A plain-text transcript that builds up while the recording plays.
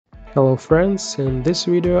Hello friends, in this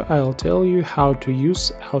video I'll tell you how to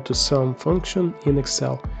use AutoSum function in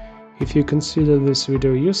Excel. If you consider this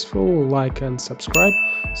video useful, like and subscribe,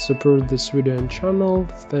 support this video and channel,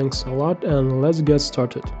 thanks a lot, and let's get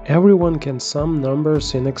started. Everyone can sum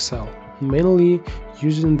numbers in Excel, mainly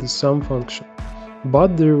using the sum function.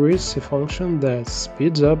 But there is a function that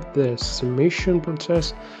speeds up the summation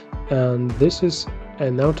process, and this is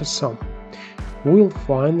an AutoSum. We'll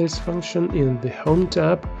find this function in the Home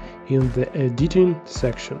tab in the Editing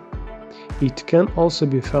section. It can also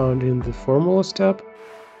be found in the Formulas tab.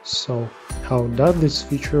 So, how does this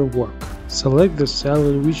feature work? Select the cell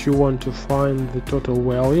in which you want to find the total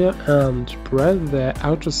value and press the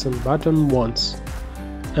AutoSum button once,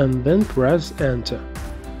 and then press Enter.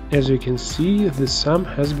 As you can see, the sum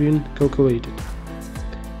has been calculated.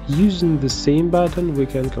 Using the same button, we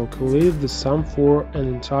can calculate the sum for an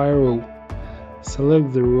entire row.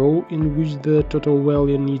 Select the row in which the total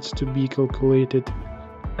value needs to be calculated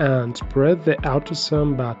and press the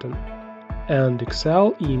AutoSum button, and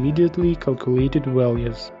Excel immediately calculated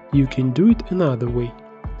values. You can do it another way.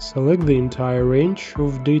 Select the entire range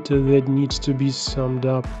of data that needs to be summed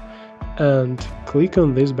up and click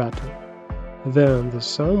on this button. Then the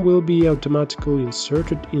sum will be automatically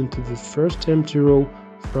inserted into the first empty row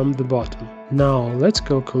from the bottom. Now let's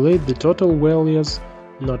calculate the total values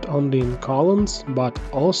not only in columns but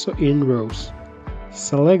also in rows.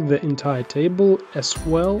 Select the entire table as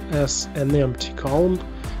well as an empty column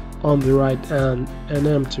on the right and an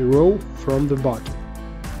empty row from the bottom.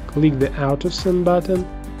 Click the AutoSum button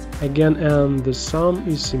again and the sum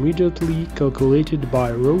is immediately calculated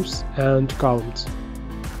by rows and columns.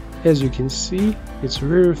 As you can see, it's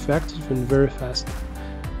very effective and very fast,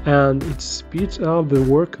 and it speeds up the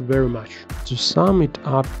work very much. To sum it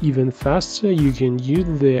up even faster, you can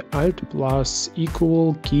use the Alt plus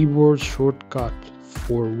equal keyboard shortcut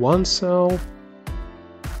for one cell,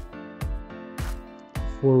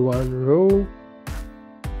 for one row,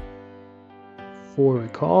 for a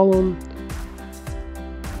column,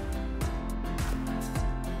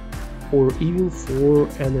 or even for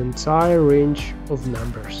an entire range of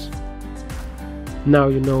numbers. Now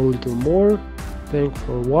you know a little more. Thanks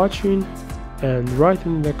for watching, and write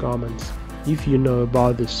in the comments if you know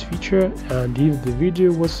about this feature and if the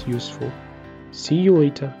video was useful. See you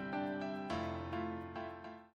later.